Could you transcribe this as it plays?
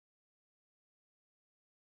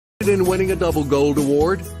In winning a double gold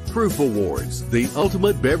award? Proof Awards, the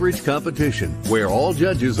ultimate beverage competition where all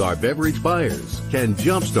judges are beverage buyers, can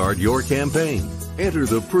jumpstart your campaign. Enter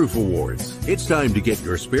the Proof Awards. It's time to get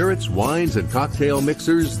your spirits, wines, and cocktail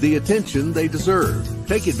mixers the attention they deserve.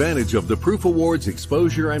 Take advantage of the Proof Awards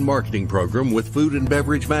exposure and marketing program with Food and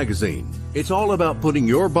Beverage Magazine. It's all about putting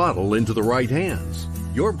your bottle into the right hands.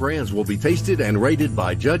 Your brands will be tasted and rated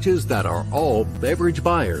by judges that are all beverage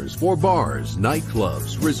buyers for bars,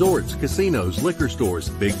 nightclubs, resorts, casinos, liquor stores,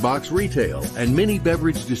 big box retail, and many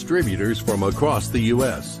beverage distributors from across the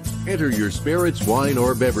U.S. Enter your spirits, wine,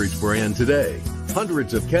 or beverage brand today.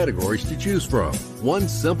 Hundreds of categories to choose from. One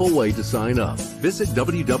simple way to sign up. Visit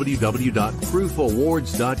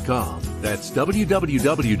www.proofawards.com. That's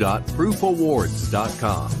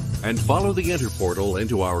www.proofawards.com. And follow the Enter portal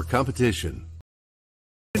into our competition.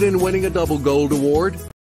 In winning a double gold award?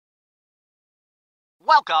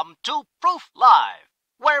 Welcome to Proof Live,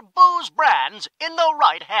 where booze brands in the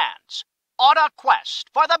right hands. On a quest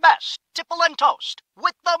for the best tipple and toast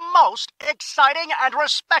with the most exciting and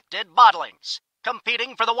respected bottlings.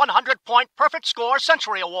 Competing for the 100-point perfect score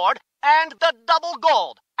Century Award and the double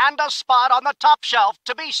gold and a spot on the top shelf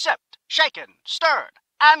to be sipped, shaken, stirred,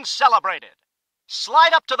 and celebrated.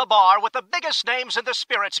 Slide up to the bar with the biggest names in the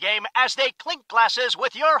spirits game as they clink glasses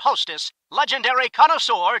with your hostess, legendary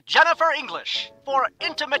connoisseur Jennifer English, for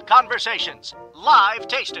intimate conversations, live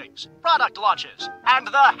tastings, product launches, and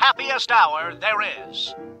the happiest hour there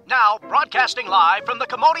is. Now, broadcasting live from the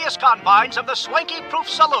commodious confines of the Swanky Proof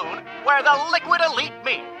Saloon, where the liquid elite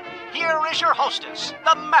meet. Here is your hostess,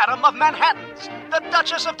 the Madam of Manhattans, the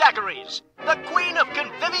Duchess of Daiquiris, the Queen of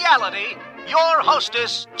Conviviality, your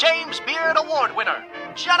hostess, James Beard Award winner,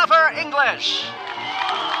 Jennifer English.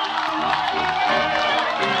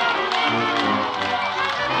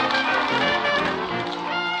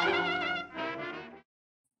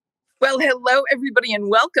 Well, hello, everybody, and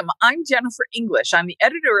welcome. I'm Jennifer English. I'm the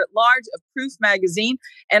editor-at-large of Proof Magazine,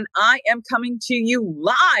 and I am coming to you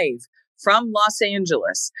live from Los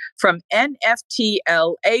Angeles, from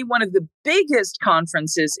NFTLA, one of the biggest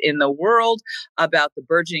conferences in the world about the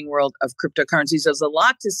burgeoning world of cryptocurrencies. There's a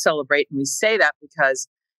lot to celebrate, and we say that because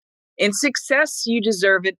in success, you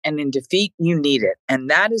deserve it, and in defeat, you need it. And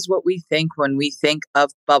that is what we think when we think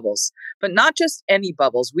of bubbles. But not just any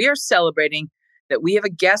bubbles. We are celebrating that we have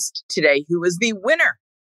a guest today who is the winner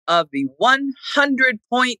of the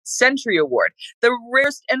 100-point Century Award, the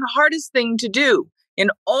rarest and hardest thing to do in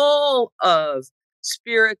all of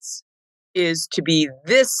spirits is to be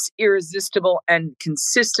this irresistible and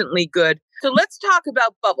consistently good. So let's talk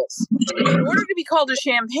about bubbles. In order to be called a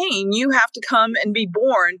champagne, you have to come and be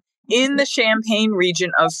born in the Champagne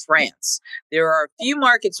region of France. There are a few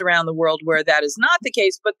markets around the world where that is not the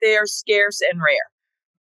case, but they are scarce and rare.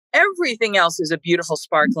 Everything else is a beautiful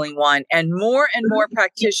sparkling wine, and more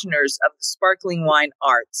practitioners of the sparkling wine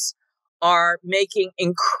arts are making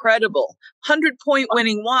incredible 100-point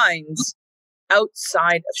winning wines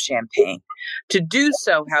outside of Champagne. To do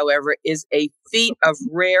so, however, is a feat of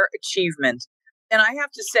rare achievement. And I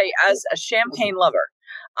have to say, as a Champagne lover,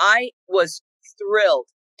 I was thrilled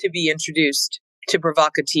to be introduced to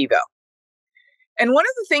Provocativo. And one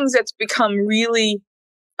of the things that's become really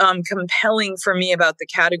compelling for me about the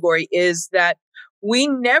category is that we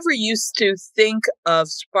never used to think of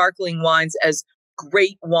sparkling wines as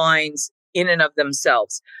great wines in and of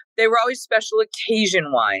themselves. They were always special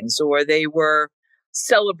occasion wines, or they were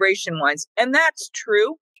celebration wines. And that's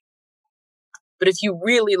true. But if you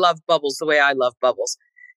really love bubbles the way I love bubbles,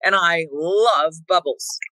 and I love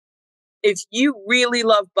bubbles, if you really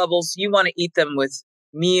love bubbles, you want to eat them with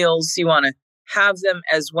meals. You want to have them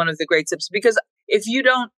as one of the great sips. Because if you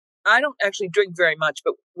don't, I don't actually drink very much,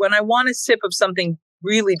 but when I want a sip of something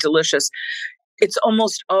really delicious, it's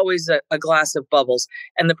almost always a glass of bubbles.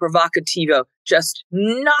 And the Provocativo just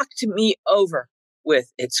knocked me over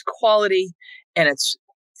with its quality and its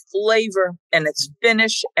flavor and its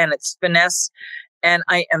finish and its finesse. And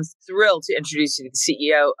I am thrilled to introduce you to the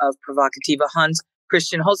CEO of Provocativo, Hans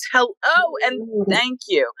Christian Holst. Hello, and thank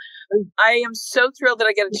you. I am so thrilled that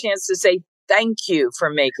I get a chance to say thank you for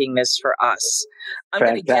making this for us. I'm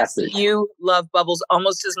going to guess that you love bubbles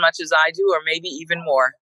almost as much as I do, or maybe even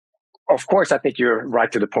more. Of course, I think you're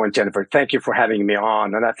right to the point, Jennifer. Thank you for having me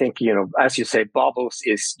on. And I think, as you say, bubbles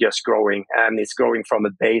is just growing, and it's growing from a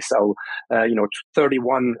base of,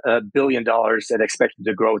 $31 billion and expected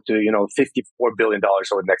to grow to, $54 billion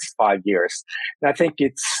over the next 5 years. And I think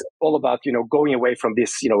it's all about, going away from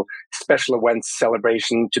this, special events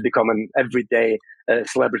celebration to become an everyday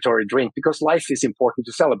celebratory drink, because life is important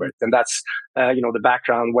to celebrate. And that's, the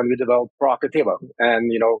background when we developed Provocativo.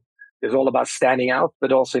 And, It's all about standing out,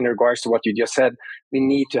 but also in regards to what you just said, we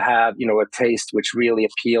need to have, a taste which really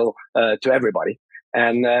appeal to everybody.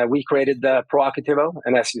 And we created the Provocativo.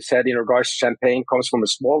 And as you said, in regards to champagne, comes from a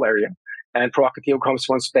small area, and Provocativo comes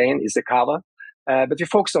from Spain, is the cava. But we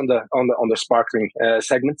focused on the sparkling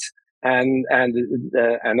segment. And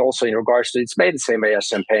also in regards to, it's made the same way as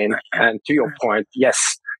champagne. And to your point,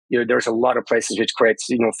 yes, there's a lot of places which creates,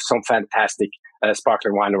 some fantastic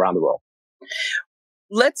sparkling wine around the world.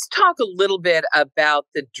 Let's talk a little bit about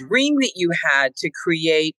the dream that you had to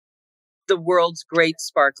create the world's great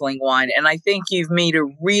sparkling wine. And I think you've made a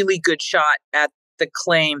really good shot at the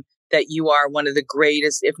claim that you are one of the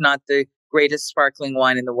greatest, if not the greatest sparkling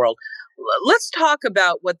wine in the world. Let's talk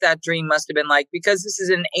about what that dream must have been like, because this is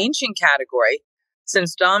an ancient category.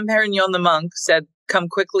 Since Dom Perignon the monk said, "Come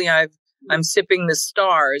quickly, I'm sipping the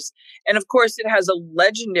stars." And of course, it has a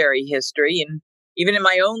legendary history. And even in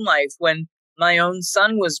my own life, when my own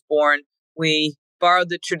son was born, we borrowed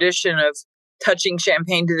the tradition of touching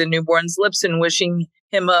champagne to the newborn's lips and wishing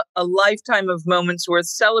him a lifetime of moments worth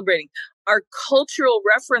celebrating. Our cultural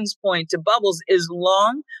reference point to bubbles is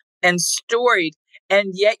long and storied,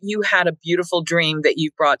 and yet you had a beautiful dream that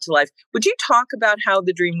you brought to life. Would you talk about how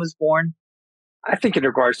the dream was born? I think in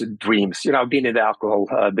regards to dreams, I've been in the alcohol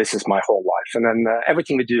business my whole life. And then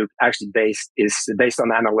everything we do actually is based on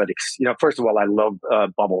analytics. First of all, I love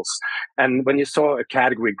bubbles. And when you saw a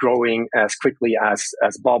category growing as quickly as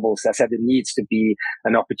bubbles, I said it needs to be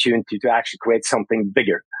an opportunity to actually create something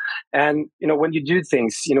bigger. And, when you do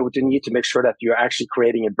things, you need to make sure that you're actually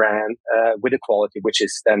creating a brand with a quality, which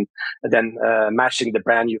is then matching the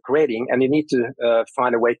brand you're creating. And you need to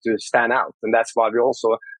find a way to stand out. And that's why we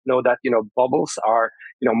also know that, bubbles are,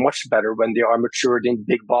 much better when they are matured in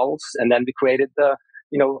big bottles. And then we created the,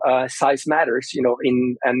 size matters,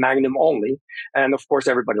 in and Magnum only. And of course,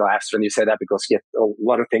 everybody laughs when you say that, because you get a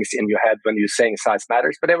lot of things in your head when you're saying size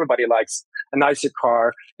matters. But everybody likes a nicer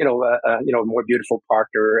car, more beautiful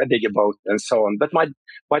partner, a bigger boat, and so on. But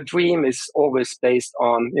my dream is always based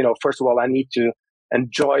on, first of all, I need to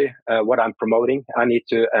enjoy what I'm promoting. I need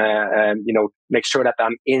to, make sure that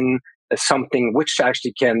I'm in something which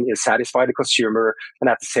actually can satisfy the consumer and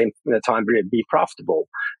at the same time be profitable.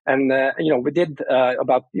 And we did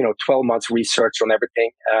about 12 months research on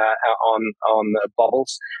everything on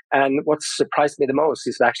bubbles. And what surprised me the most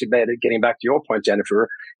is actually, getting back to your point, Jennifer,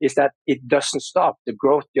 is that it doesn't stop. The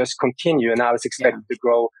growth just continue, and now it's expected to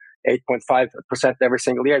grow 8.5% every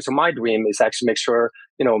single year. So my dream is actually make sure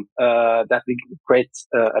that we create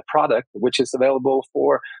a product which is available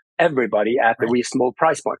for everybody at a reasonable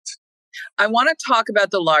price point. I want to talk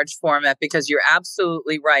about the large format, because you're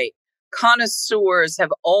absolutely right. Connoisseurs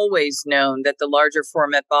have always known that the larger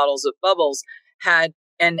format bottles of bubbles had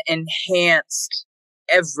an enhanced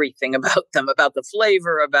everything about them, about the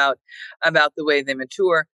flavor, about the way they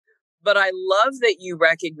mature. But I love that you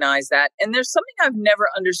recognize that. And there's something I've never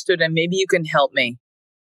understood, and maybe you can help me.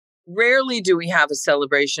 Rarely do we have a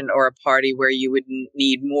celebration or a party where you would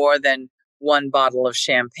need more than one bottle of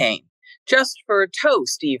champagne, just for a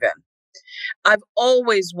toast even. I've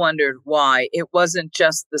always wondered why it wasn't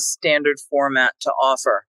just the standard format to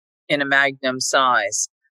offer in a Magnum size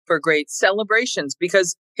for great celebrations,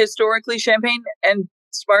 because historically champagne and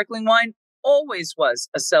sparkling wine always was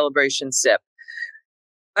a celebration sip.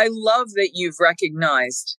 I love that you've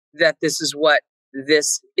recognized that this is what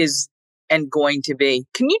this is and going to be.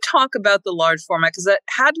 Can you talk about the large format? Because that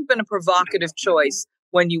had to have been a provocative choice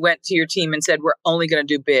when you went to your team and said, we're only going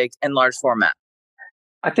to do big and large format.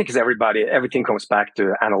 I think everything comes back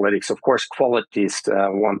to analytics. Of course, quality is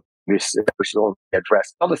one which should already be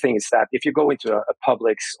addressed. The other thing is that if you go into a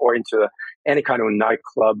Publix or into any kind of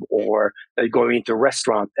nightclub or going into a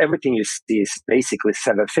restaurant, everything you see is basically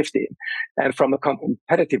 $7.50. And from a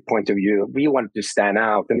competitive point of view, we want to stand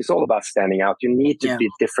out, and it's all about standing out. You need to be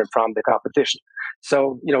different from the competition.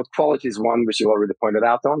 So, quality is one which you already pointed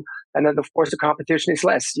out on. And then, of course, the competition is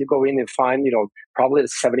less. You go in and find, probably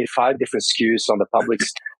 75 different SKUs on the Publix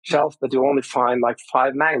shelf, but you only find like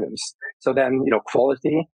 5 Magnums. So then,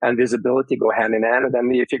 quality and visibility go hand in hand. And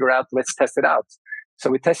then you figure out, let's test it out.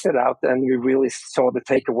 So we tested it out, and we really saw the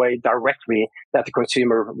takeaway directly that the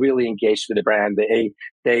consumer really engaged with the brand.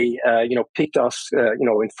 They picked us,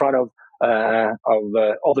 in front of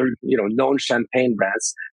other, known champagne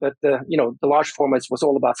brands. But, the large formats was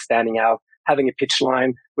all about standing out, having a pitch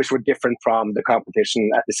line, which were different from the competition,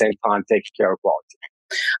 at the same time taking care of quality.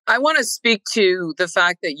 I want to speak to the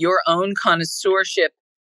fact that your own connoisseurship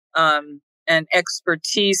and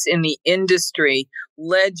expertise in the industry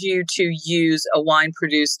led you to use a wine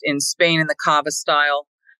produced in Spain in the cava style.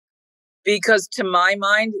 Because to my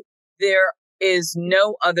mind, there is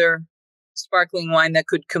no other sparkling wine that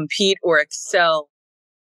could compete or excel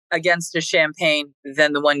against a champagne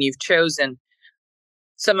than the one you've chosen.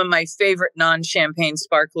 Some of my favorite non-champagne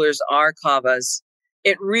sparklers are cavas.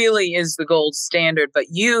 It really is the gold standard, but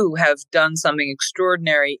you have done something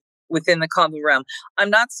extraordinary within the cava realm. I'm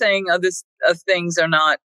not saying other things are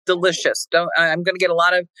not delicious. I'm going to get a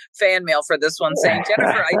lot of fan mail for this one saying,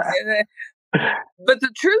 Jennifer, but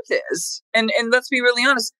the truth is, and let's be really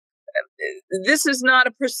honest, this is not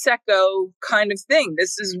a Prosecco kind of thing.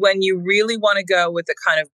 This is when you really want to go with a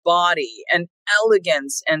kind of body and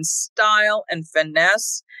elegance and style and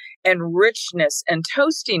finesse and richness and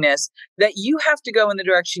toastiness that you have to go in the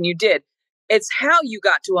direction you did. It's how you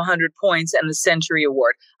got to 100 points and the Century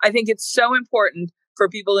Award. I think it's so important for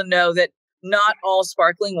people to know that not all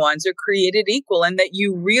sparkling wines are created equal and that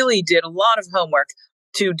you really did a lot of homework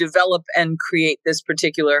to develop and create this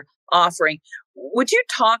particular offering. Would you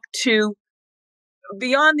talk to,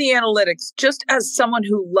 beyond the analytics, just as someone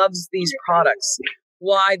who loves these products,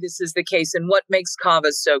 why this is the case and what makes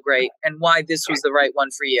Cava so great and why this was the right one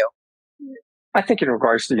for you? I think in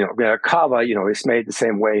regards to, Cava, is made the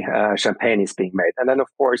same way champagne is being made. And then, of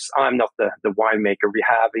course, I'm not the winemaker. We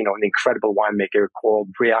have, an incredible winemaker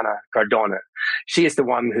called Brianna Cardone. She is the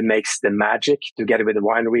one who makes the magic together with the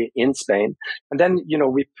winery in Spain. And then,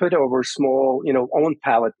 we put our small, own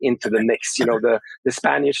palate into the mix. The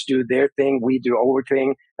Spanish do their thing, we do our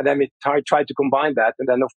thing. And then we try to combine that. And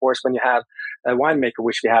then, of course, when you have a winemaker,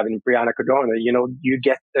 which we have in Brianna Cardone, you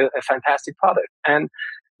get a fantastic product. And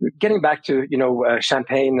getting back to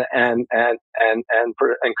champagne and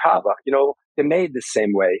cava, they're made the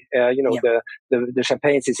same way. The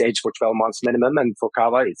champagne is aged for 12 months minimum, and for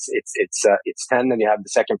cava it's 10, and you have the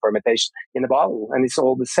second fermentation in the bottle, and it's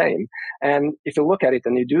all the same. And if you look at it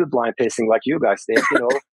and you do blind tasting like you guys did,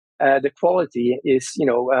 the quality is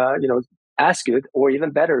as good or even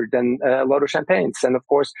better than a lot of champagnes. And of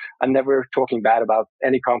course, I'm never talking bad about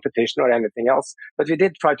any competition or anything else, but we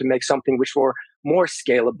did try to make something which were more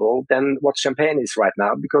scalable than what champagne is right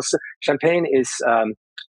now, because champagne is,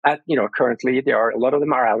 currently there are a lot of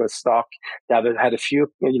them are out of stock. They have had a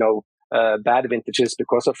few, bad vintages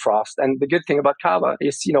because of frost. And the good thing about cava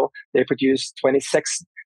is, they produce 26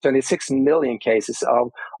 million cases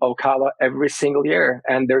of cava every single year,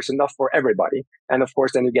 and there's enough for everybody. And of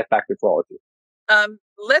course, then you get back to quality.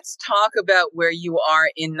 Let's talk about where you are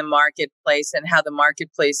in the marketplace and how the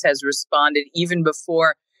marketplace has responded even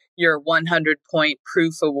before your 100-point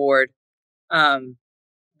proof award validation.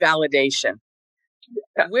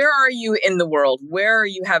 Yeah. Where are you in the world? Where are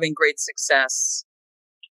you having great success?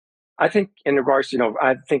 I think in regards to,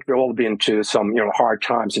 I think we've all been to some, hard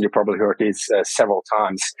times, and you probably heard these several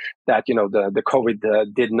times that, the COVID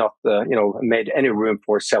did not, made any room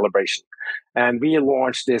for celebration. And we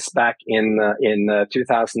launched this back in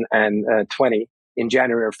 2020 in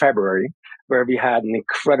January or February, where we had an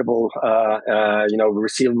incredible,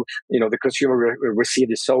 the consumer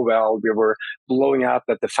received it so well. We were blowing out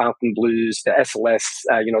at the Fountain Blues, the SLS,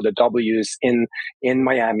 the W's in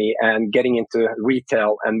Miami, and getting into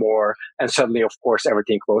retail and more. And suddenly, of course,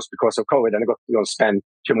 everything closed because of COVID, and I got to spend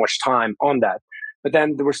too much time on that. But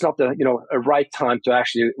then there was not a right time to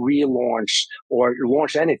actually relaunch or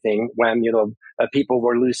launch anything when, people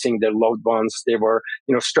were losing their loved ones. They were,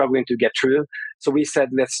 struggling to get through. So we said,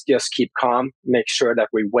 let's just keep calm, make sure that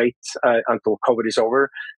we wait until COVID is over,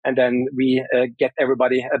 and then we get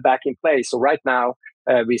everybody back in place. So right now,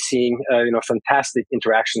 we're seeing, fantastic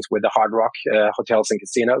interactions with the Hard Rock hotels and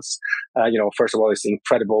casinos. First of all, it's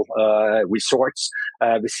incredible resorts.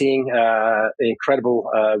 We're seeing incredible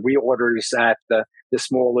reorders at the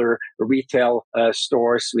smaller retail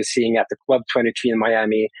stores. We're seeing at the Club 23 in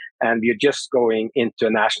Miami, and we're just going into a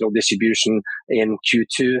national distribution in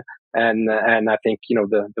Q2. And I think,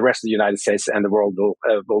 the rest of the United States and the world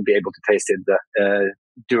will be able to taste it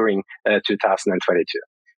during 2022.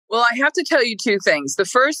 Well, I have to tell you two things. The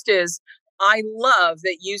first is, I love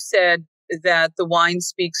that you said that the wine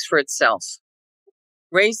speaks for itself.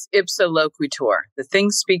 Res ipsa loquitur. The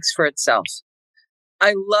thing speaks for itself.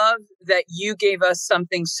 I love that you gave us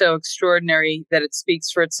something so extraordinary that it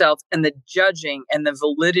speaks for itself, and the judging and the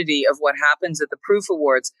validity of what happens at the Proof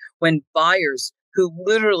Awards when buyers who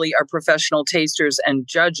literally are professional tasters and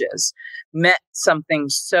judges met something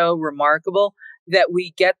so remarkable that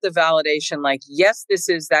we get the validation like, yes, this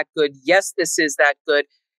is that good. Yes, this is that good.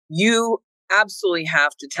 You absolutely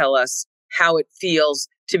have to tell us how it feels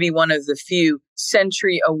to be one of the few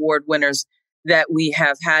Century Award winners that we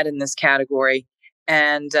have had in this category,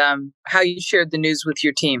 and how you shared the news with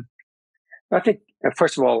your team. I think,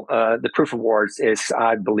 first of all, the Proof Awards is,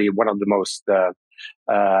 I believe, one of the most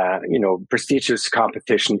prestigious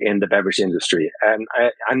competition in the beverage industry. And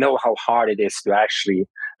I know how hard it is to actually,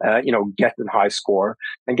 get a high score.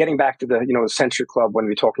 And getting back to the, Century Club, when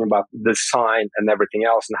we're talking about design and everything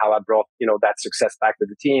else and how I brought, that success back to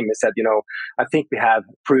the team, is that, I think we have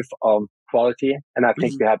proof of quality, and I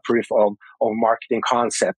think we have proof of marketing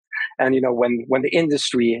concept. And, when the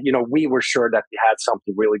industry, we were sure that we had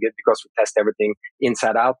something really good because we test everything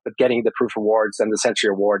inside out, but getting the Proof Awards and the Century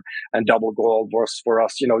Award and Double Gold was for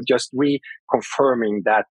us, just reconfirming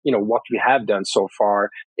that, what we have done so far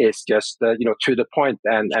is just, to the point.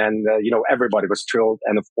 And everybody was thrilled.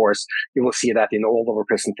 And of course, you will see that in all of our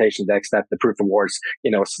presentation decks that the Proof Awards,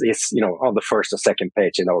 is, on the first or second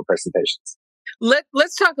page in our presentations.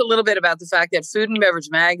 Let's talk a little bit about the fact that Food and Beverage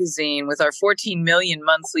Magazine, with our 14 million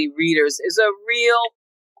monthly readers, is a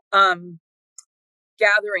real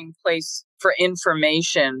gathering place for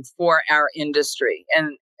information for our industry.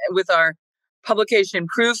 And with our publication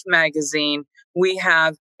Proof Magazine, we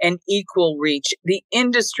have an equal reach. The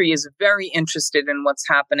industry is very interested in what's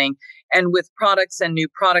happening. And with products and new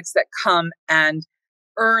products that come and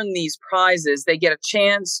earn these prizes, they get a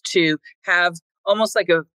chance to have almost like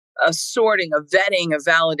a sorting, a vetting, a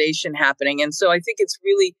validation happening. And so I think it's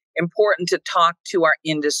really important to talk to our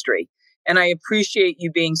industry. And I appreciate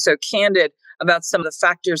you being so candid about some of the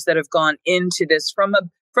factors that have gone into this from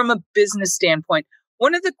a business standpoint.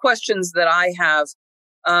 One of the questions that I have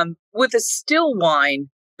with a still wine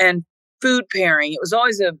and food pairing, it was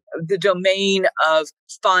always the domain of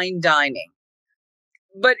fine dining.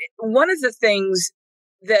 But one of the things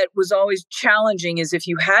that was always challenging is if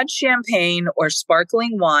you had champagne or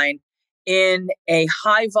sparkling wine in a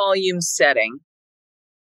high volume setting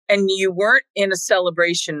and you weren't in a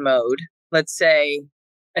celebration mode, let's say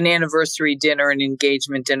an anniversary dinner, an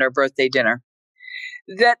engagement dinner, birthday dinner,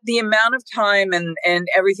 that the amount of time and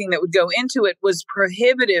everything that would go into it was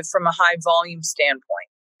prohibitive from a high volume standpoint.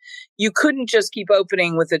 You couldn't just keep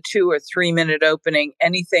opening with a 2 or 3 minute opening,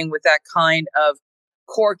 anything with that kind of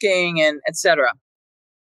corking and etc.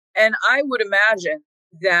 And I would imagine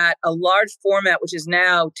that a large format, which is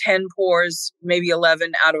now 10 pours, maybe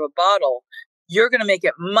 11 out of a bottle, you're going to make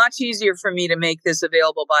it much easier for me to make this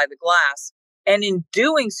available by the glass. And in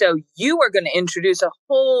doing so, you are going to introduce a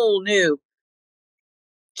whole new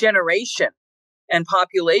generation and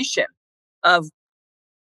population of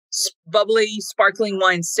bubbly, sparkling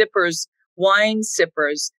wine sippers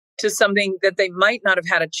to something that they might not have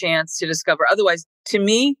had a chance to discover. Otherwise, to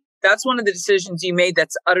me, that's one of the decisions you made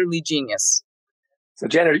that's utterly genius. So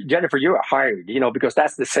Jennifer, you are hired, because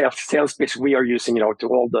that's the sales pitch we are using, to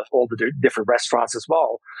all the different restaurants as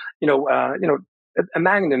well. A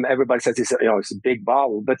Magnum, everybody says it's a big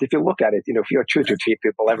bottle, but if you look at it, if you're 2 to 3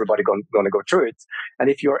 people, everybody going to go through it. And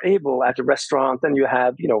if you're able at a restaurant and you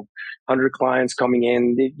have 100 clients coming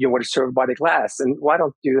in, you want to serve by the glass, and why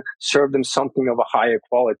don't you serve them something of a higher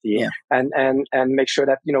quality and make sure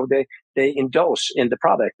that they indulge in the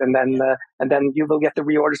product, and then you will get the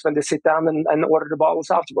reorders when they sit down and order the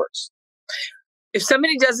bottles afterwards. If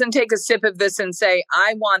somebody doesn't take a sip of this and say,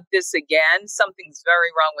 I want this again, something's very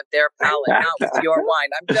wrong with their palate, not with your wine.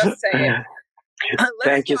 I'm just saying.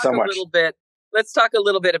 Thank you so much. Let's talk a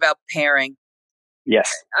little bit about pairing.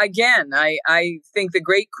 Yes. Again, I think the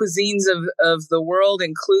great cuisines of the world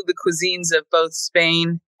include the cuisines of both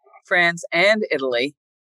Spain, France, and Italy.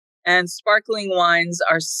 And sparkling wines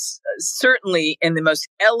are certainly in the most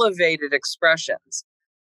elevated expressions.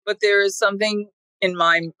 But there is something in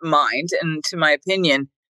my mind, and to my opinion,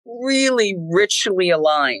 really richly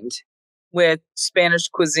aligned with Spanish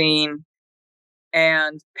cuisine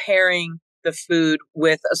and pairing the food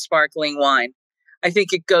with a sparkling wine. I think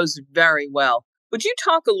it goes very well. Would you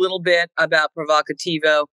talk a little bit about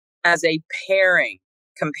Provocativo as a pairing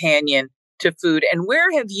companion to food? And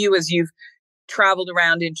where have you, as you've traveled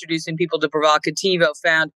around introducing people to Provocativo,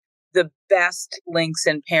 found the best links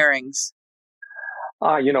and pairings?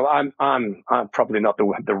 I'm probably not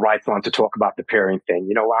the right one to talk about the pairing thing.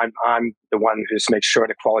 I'm the one who's makes sure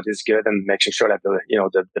the quality is good and making sure that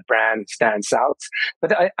the brand stands out.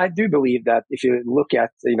 But I do believe that if you look at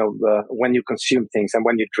when you consume things and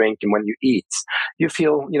when you drink and when you eat, you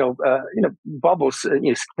feel bubbles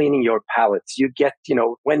is cleaning your palate. You get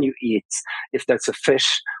when you eat, if that's a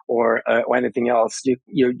fish or anything else,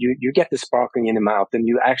 you get the sparkling in the mouth, and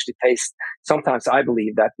you actually taste. Sometimes I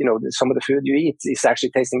believe that some of the food you eat is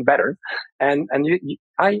actually tasting better, and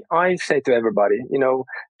I say to everybody,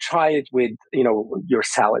 try it with your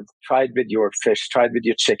salad, try it with your fish, try it with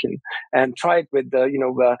your chicken, and try it with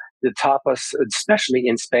the tapas, especially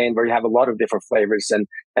in Spain, where you have a lot of different flavors, and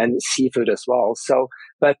and seafood as well. So,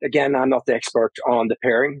 but again, I'm not the expert on the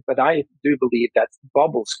pairing, but I do believe that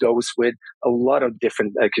bubbles goes with a lot of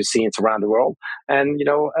different cuisines around the world, and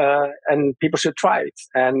and people should try it.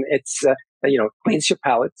 And it's cleans your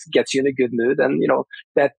palate, gets you in a good mood, and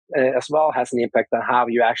that as well has an impact on how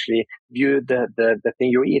you actually view the thing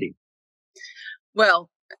you're eating. Well,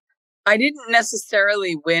 I didn't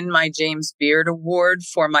necessarily win my James Beard Award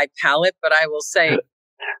for my palate, but I will say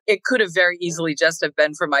it could have very easily just have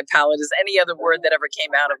been for my palate as any other word that ever came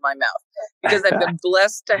out of my mouth, because I've been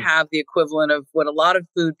blessed to have the equivalent of what a lot of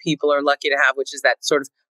food people are lucky to have, which is that sort of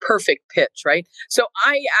perfect pitch, right? So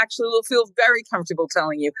I actually will feel very comfortable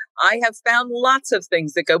telling you I have found lots of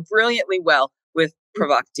things that go brilliantly well with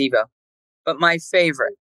Provocativo, but my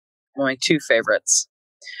two favorites.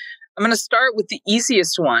 I'm going to start with the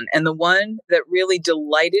easiest one and the one that really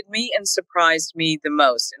delighted me and surprised me the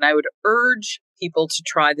most. And I would urge people to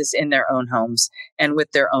try this in their own homes and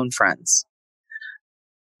with their own friends.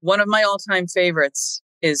 One of my all-time favorites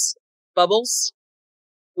is Bubbles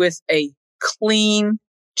with a clean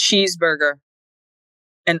cheeseburger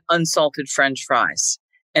and unsalted French fries.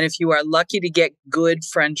 And if you are lucky to get good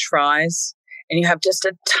French fries and you have just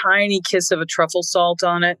a tiny kiss of a truffle salt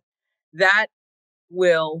on it, that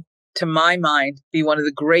will, to my mind, be one of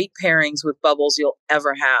the great pairings with Bubbles you'll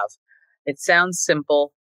ever have. It sounds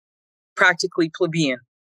simple, practically plebeian,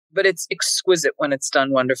 but it's exquisite when it's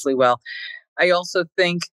done wonderfully well. I also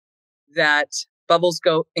think that Bubbles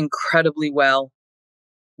go incredibly well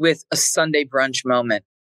with a Sunday brunch moment.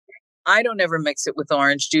 I don't ever mix it with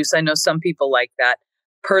orange juice. I know some people like that.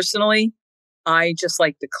 Personally, I just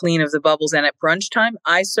like the clean of the Bubbles. And at brunch time,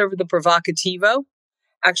 I serve the Provocativo,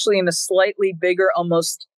 actually in a slightly bigger,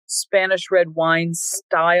 almost Spanish red wine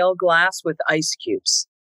style glass with ice cubes.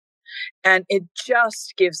 And it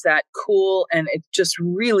just gives that cool, and it just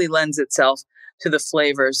really lends itself to the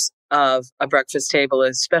flavors of a breakfast table,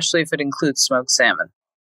 especially if it includes smoked salmon.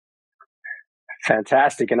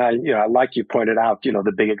 Fantastic. And I like you pointed out,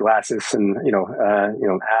 the bigger glasses and,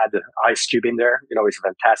 add the ice cube in there, it's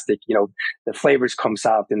fantastic. The flavors comes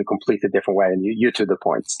out in a completely different way, and you to the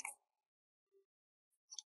points.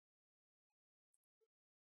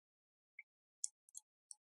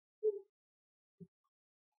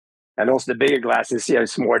 And also the bigger glasses,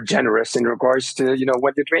 it's more generous in regards to,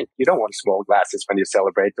 what you drink. You don't want small glasses when you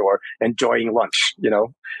celebrate or enjoying lunch,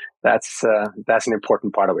 That's an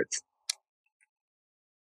important part of it.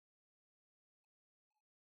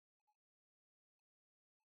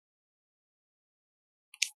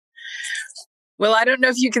 Well, I don't know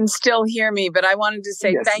if you can still hear me, but I wanted to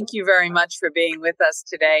say Thank you very much for being with us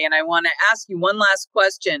today. And I want to ask you one last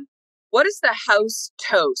question. What is the house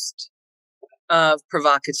toast of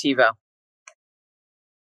Provocativo?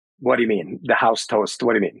 What do you mean? The house toast?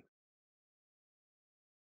 What do you mean?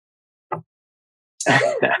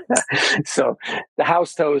 So the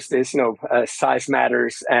house toast is, size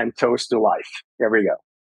matters and toast to life. There we go.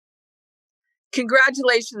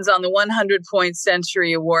 Congratulations on the 100 Point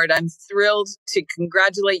Century Award. I'm thrilled to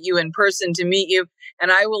congratulate you in person, to meet you. And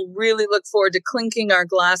I will really look forward to clinking our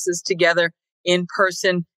glasses together in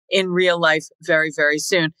person, in real life, very, very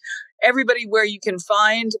soon. Everybody, where you can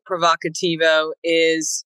find Provocativo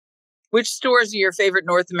is, which stores are your favorite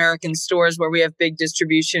North American stores where we have big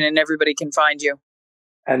distribution and everybody can find you?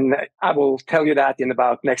 And I will tell you that in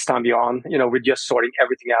about next time you're on. We're just sorting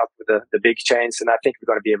everything out with the big chains. And I think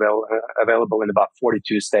we're going to be available in about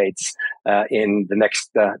 42 states in the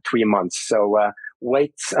next 3 months. So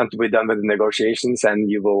wait until we're done with the negotiations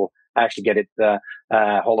and you will actually get it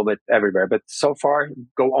hold of it everywhere. But so far,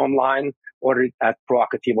 go online, order it at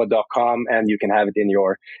provocativo.com, and you can have it in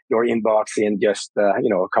your inbox in just a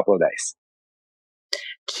couple of days.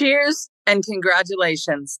 Cheers and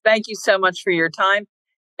congratulations. Thank you so much for your time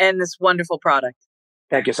and this wonderful product.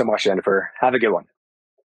 Thank you so much, Jennifer. Have a good one.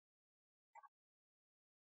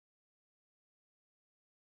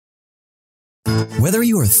 Whether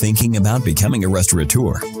you are thinking about becoming a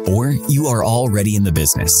restaurateur or you are already in the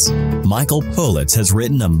business, Michael Politz has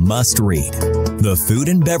written a must-read, The Food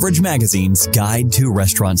and Beverage Magazine's Guide to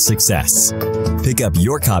Restaurant Success. Pick up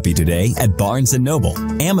your copy today at Barnes & Noble,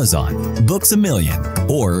 Amazon, Books A Million,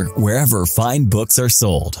 or wherever fine books are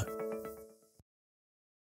sold.